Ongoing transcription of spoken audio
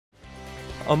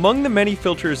Among the many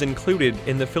filters included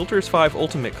in the Filters 5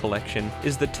 Ultimate collection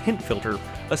is the Tint filter,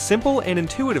 a simple and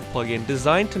intuitive plugin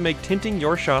designed to make tinting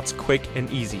your shots quick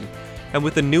and easy. And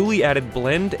with the newly added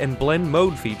Blend and Blend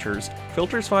Mode features,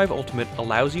 Filters 5 Ultimate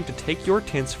allows you to take your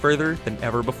tints further than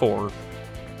ever before.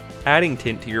 Adding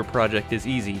tint to your project is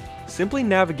easy. Simply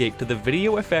navigate to the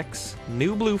Video Effects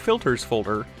NewBlue Filters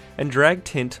folder and drag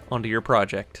Tint onto your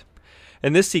project.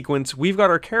 In this sequence, we've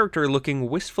got our character looking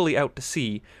wistfully out to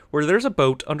sea, where there's a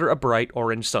boat under a bright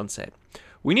orange sunset.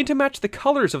 We need to match the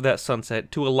colors of that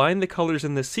sunset to align the colors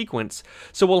in this sequence,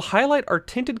 so we'll highlight our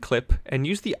tinted clip and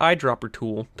use the eyedropper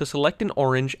tool to select an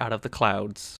orange out of the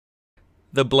clouds.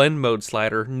 The Blend Mode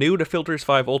slider, new to Filters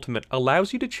 5 Ultimate,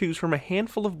 allows you to choose from a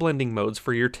handful of blending modes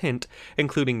for your tint,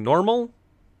 including Normal,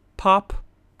 Pop,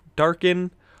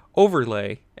 Darken,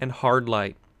 Overlay, and Hard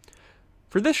Light.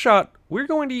 For this shot, we're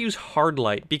going to use Hard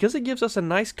Light because it gives us a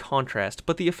nice contrast,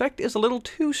 but the effect is a little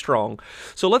too strong,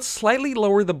 so let's slightly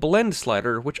lower the Blend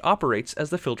slider, which operates as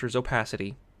the filter's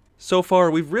opacity. So far,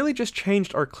 we've really just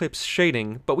changed our clip's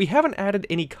shading, but we haven't added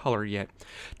any color yet.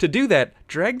 To do that,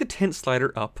 drag the Tint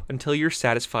slider up until you're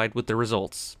satisfied with the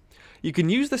results. You can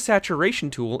use the saturation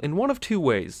tool in one of two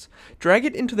ways. Drag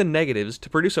it into the negatives to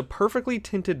produce a perfectly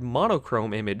tinted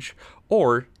monochrome image,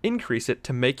 or increase it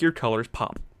to make your colors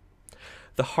pop.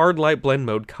 The Hard Light Blend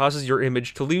mode causes your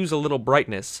image to lose a little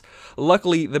brightness.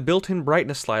 Luckily, the built-in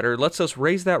brightness slider lets us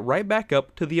raise that right back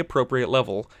up to the appropriate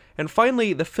level. And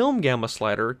finally, the Film Gamma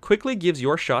slider quickly gives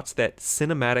your shots that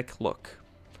cinematic look.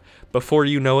 Before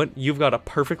you know it, you've got a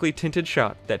perfectly tinted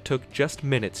shot that took just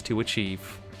minutes to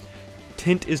achieve.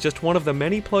 Tint is just one of the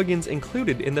many plugins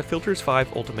included in the Filters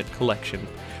 5 Ultimate collection.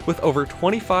 With over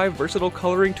 25 versatile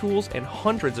coloring tools and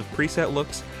hundreds of preset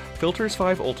looks, Filters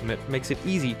 5 Ultimate makes it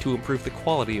easy to improve the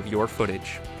quality of your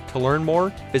footage. To learn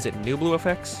more, visit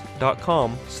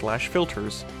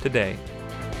NewBlueFX.com/filters today.